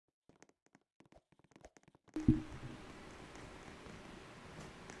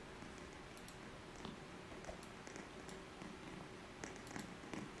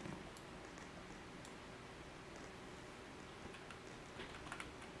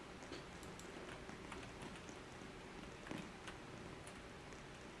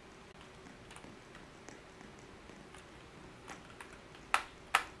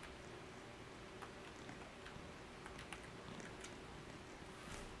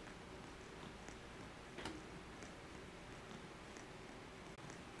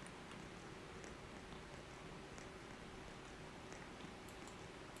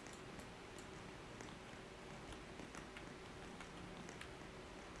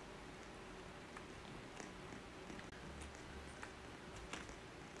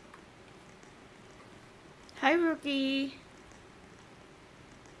Hi, Rookie.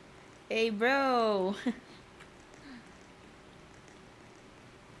 Hey, bro.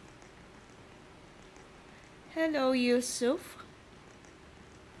 Hello, Yusuf.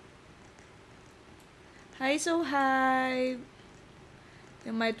 Hi, so hi.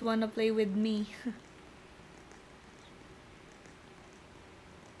 You might wanna play with me.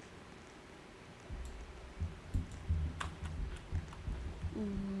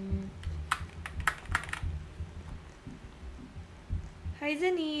 Mm. Hi,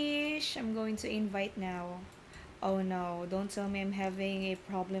 Zanish. I'm going to invite now. Oh no, don't tell me I'm having a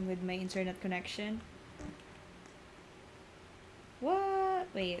problem with my internet connection. What?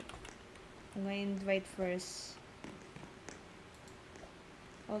 Wait, I'm going to invite first.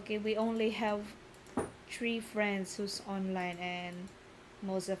 Okay, we only have 3 friends who's online and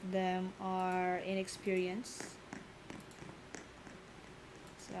most of them are inexperienced.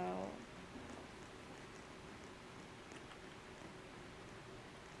 So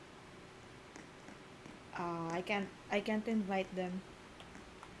I can't invite them.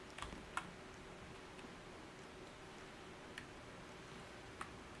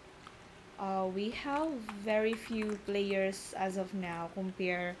 We have very few players as of now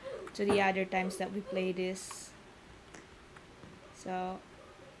compared to the other times that we play this. So,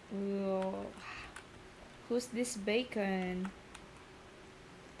 whoa, who's this bacon?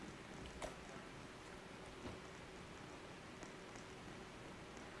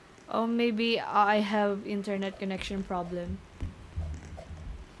 Oh, maybe I have internet connection problem.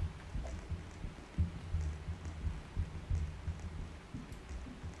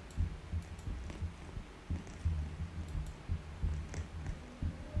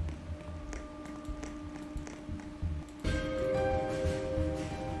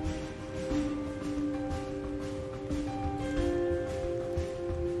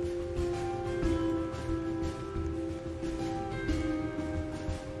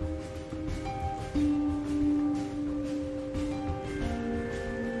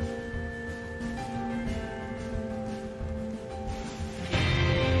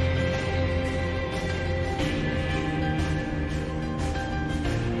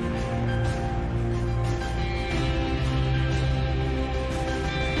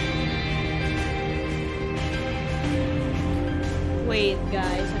 Wait,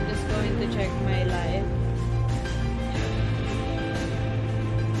 guys, I'm just going to check my live.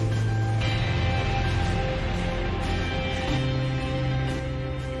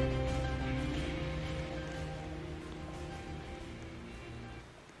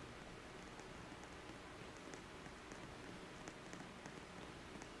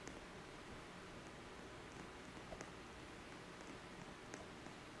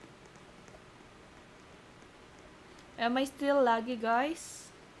 Am I still laggy, guys?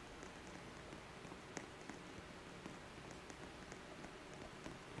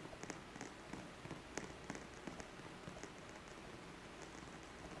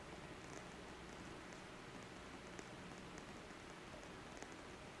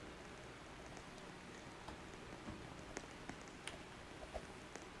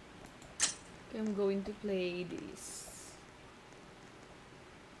 I'm going to play this.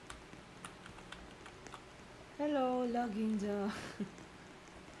 Hello, logging the.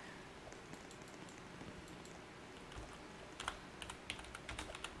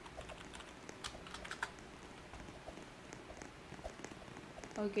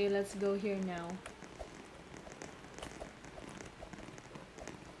 Okay, let's go here now.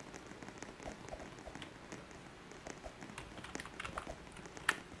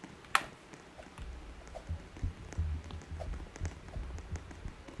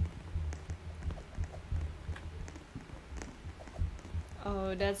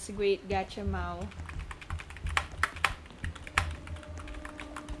 Oh, that's great, Gacha Mao.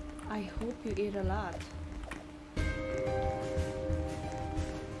 I hope you eat a lot.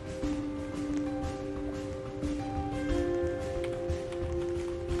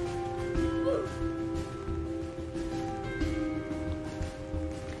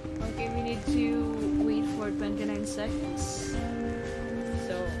 Okay, we need to wait for 29 seconds.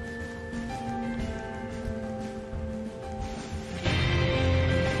 So,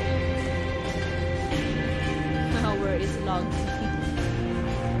 where is logged?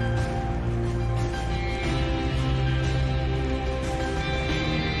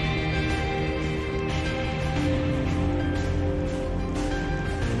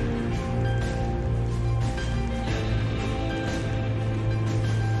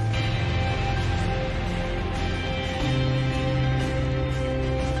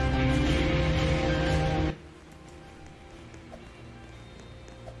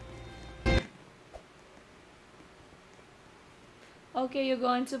 Okay, you're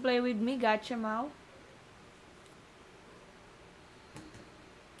going to play with me? Gotcha, Mao.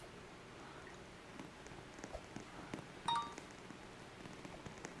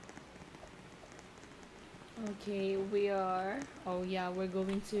 Okay, we are. Oh yeah, we're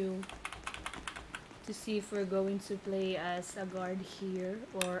going to see if we're going to play as a guard here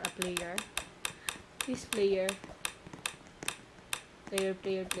or a player. This player. Player.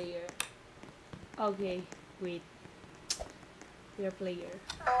 Okay, wait. We're player.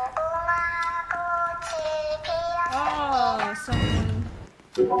 Oh, someone.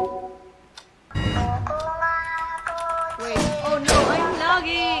 Wait. Oh no, I'm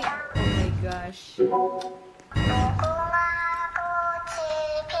lagging. Oh my gosh.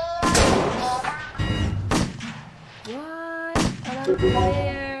 What? Another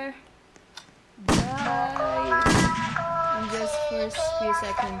player. Guys. In just first few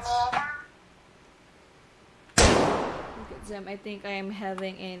seconds. Look at them. I think I am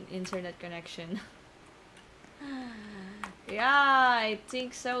having an internet connection. Yeah, I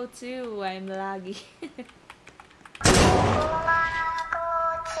think so too. I'm laggy.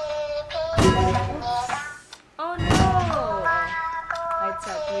 Oh no! I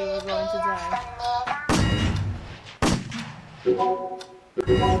thought we were going to die.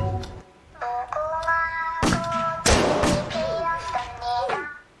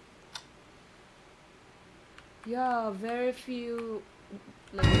 Yeah, very few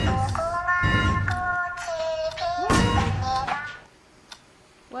players.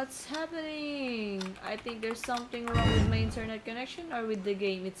 What's happening? I think there's something wrong with my internet connection or with the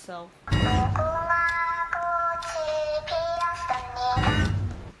game itself.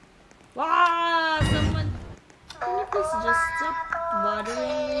 Wow! Someone... Can you please just stop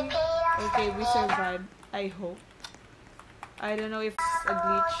bothering me? Okay, we survived. I hope. I don't know if it's a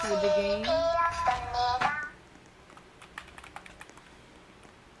glitch with the game.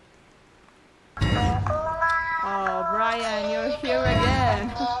 Oh, Brian, you're here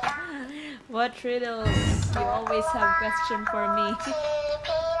again. What riddles? You always have question for me.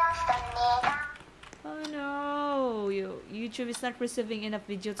 Oh no, YouTube is not receiving enough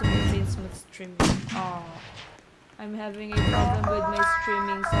video to maintain smooth streaming. Oh, I'm having a problem with my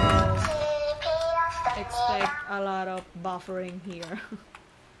streaming, so expect a lot of buffering here.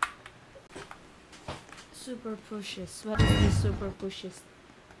 Super pushes. What is this super pushes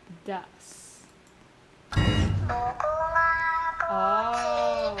does?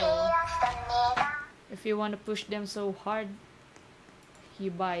 Oh, if you want to push them so hard, you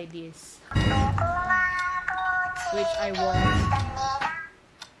buy this, which I want.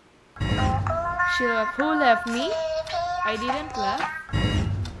 Who left me? I didn't left.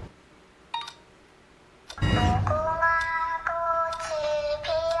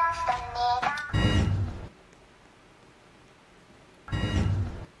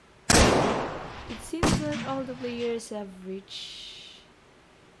 It seems like all the players have reached.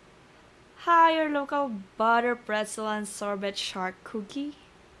 Hi, your local butter pretzel and sorbet shark cookie.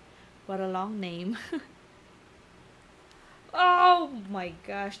 What a long name. Oh my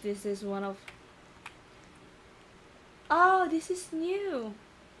gosh, this is one of... Oh, this is new.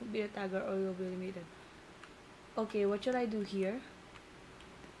 Be a tagger or you'll be limited. Okay, what should I do here?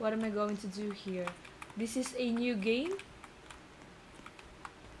 What am I going to do here? This is a new game.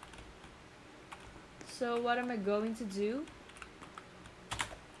 So what am I going to do?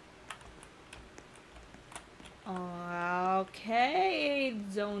 Okay,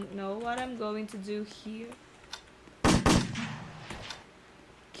 don't know what I'm going to do here.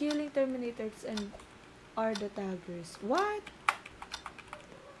 Killing Terminators and are the taggers. What?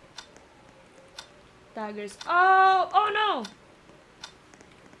 Taggers. Oh no!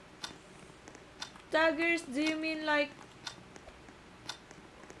 Taggers, do you mean like...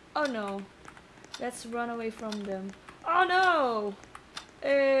 Oh no. Let's run away from them. Oh no!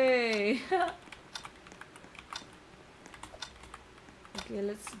 Hey! Okay,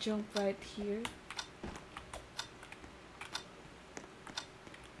 let's jump right here.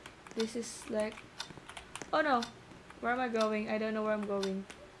 This is like... Oh no! Where am I going? I don't know where I'm going.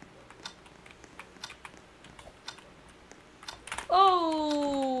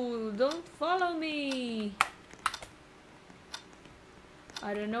 Oh! Don't follow me!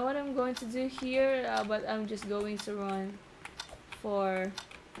 I don't know what I'm going to do here, but I'm just going to run for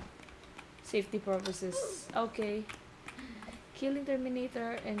safety purposes. Okay. Killing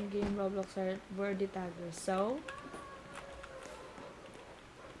Terminator and game Roblox were the taggers. So...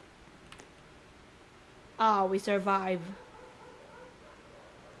 Oh, we survive.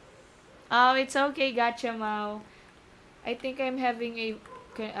 Oh, it's okay. Gotcha, Mao. I think I'm having a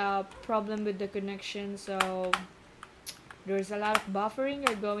problem with the connection, so There's a lot of buffering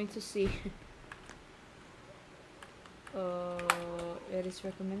you're going to see. It is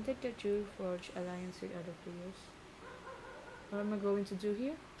recommended that you forge alliance with other players. What am I going to do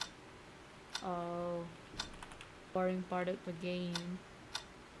here? Oh, boring part of the game.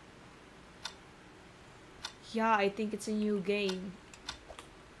 Yeah, I think it's a new game.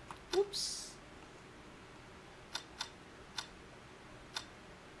 Oops.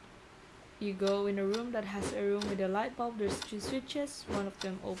 You go in a room that has a room with a light bulb. There's 2 switches. One of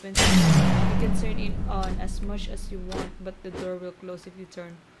them opens. You can turn it on as much as you want, but the door will close if you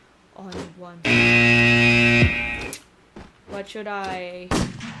turn on once. What should I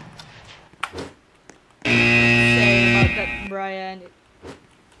say about that, Brian?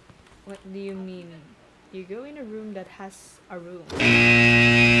 What do you mean? You go in a room that has a room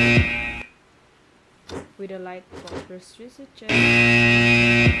with a light bulb. There's 3 switches.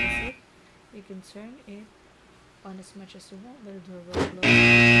 You can turn it on as much as you want, but the door will close.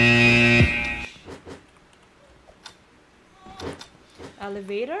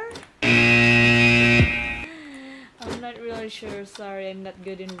 Elevator? I'm not really sure. Sorry, I'm not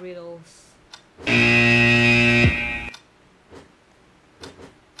good in riddles.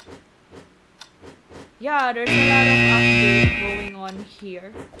 Yeah, there's a lot of update going on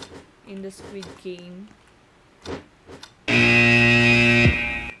here in the Squid Game.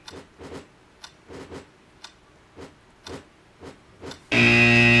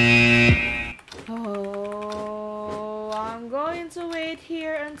 Oh, I'm going to wait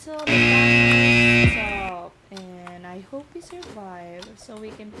here until the timer stops, and I hope we survive so we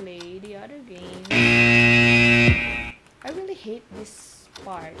can play the other game. I really hate this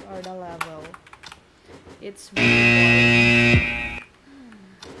part or the level. It's really boring.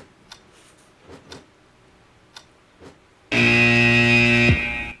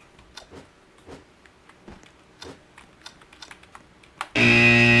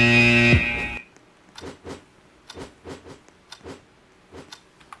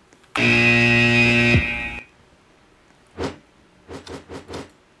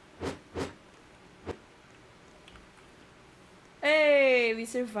 Hey, we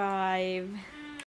survived.